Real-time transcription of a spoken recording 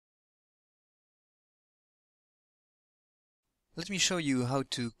Let me show you how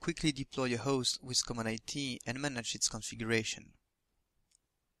to quickly deploy a host with ComodIT and manage its configuration.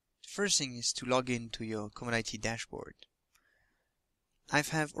 The first thing is to log in to your ComodIT dashboard. I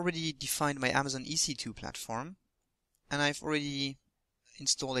have already defined my Amazon EC2 platform, and I've already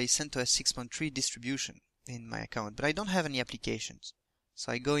installed a CentOS 6.3 distribution in my account, but I don't have any applications.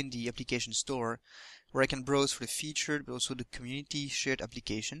 So I go in the application store where I can browse for the featured but also the community shared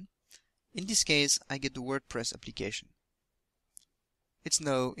application. In this case, I get the WordPress application. It's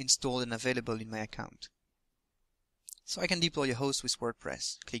now installed and available in my account. So I can deploy a host with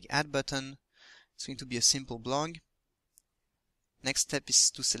WordPress. Click Add button. It's going to be a simple blog. Next step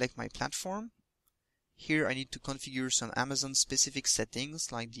is to select my platform. Here I need to configure some Amazon specific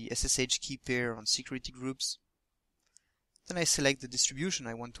settings like the SSH key pair on security groups. Then I select the distribution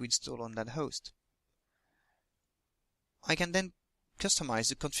I want to install on that host. I can then customize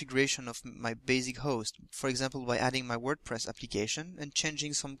the configuration of my basic host, for example by adding my WordPress application and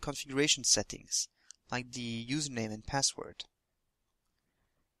changing some configuration settings, like the username and password.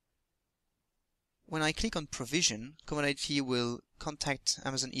 When I click on Provision, ComodIT will contact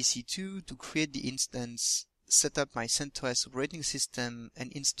Amazon EC2 to create the instance, set up my CentOS operating system,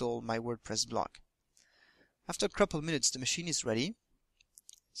 and install my WordPress blog. After a couple of minutes, the machine is ready,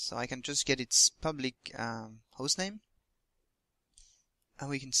 so I can just get its public hostname. And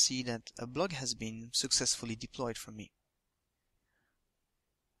we can see that a blog has been successfully deployed for me.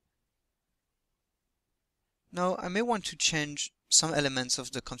 Now I may want to change some elements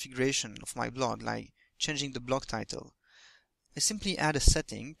of the configuration of my blog, like changing the blog title. I simply add a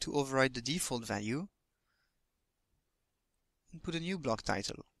setting to override the default value and put a new blog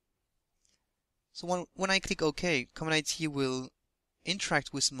title. So when I click OK, ComodIT will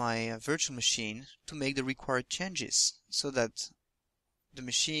interact with my virtual machine to make the required changes so that the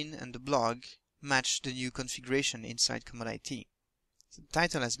machine and the blog match the new configuration inside ComodIT. The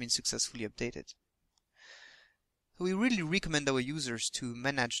title has been successfully updated. We really recommend our users to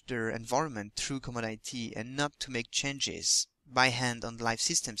manage their environment through ComodIT and not to make changes by hand on live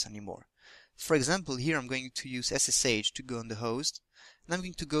systems anymore. For example, here I'm going to use SSH to go on the host, and I'm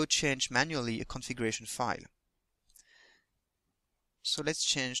going to go change manually a configuration file. So let's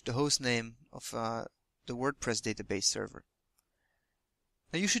change the host name of the WordPress database server.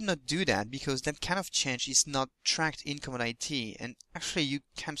 Now you should not do that because that kind of change is not tracked in ComodIT, and actually you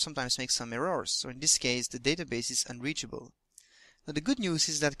can sometimes make some errors. So in this case the database is unreachable. Now the good news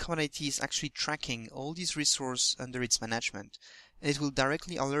is that ComodIT is actually tracking all these resources under its management, and it will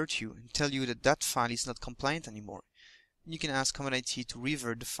directly alert you and tell you that that file is not compliant anymore. You can ask ComodIT to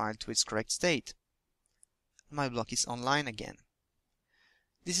revert the file to its correct state. My blog is online again.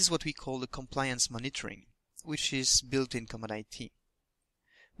 This is what we call the compliance monitoring, which is built in ComodIT.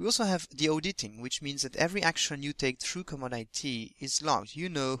 We also have the auditing, which means that every action you take through ComodIT is logged. You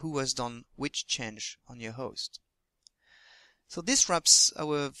know who has done which change on your host. So this wraps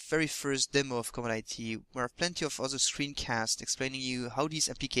our very first demo of ComodIT. We have plenty of other screencasts explaining you how these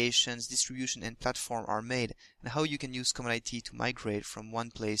applications, distribution and platform are made and how you can use ComodIT to migrate from one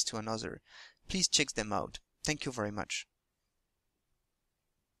place to another. Please check them out. Thank you very much.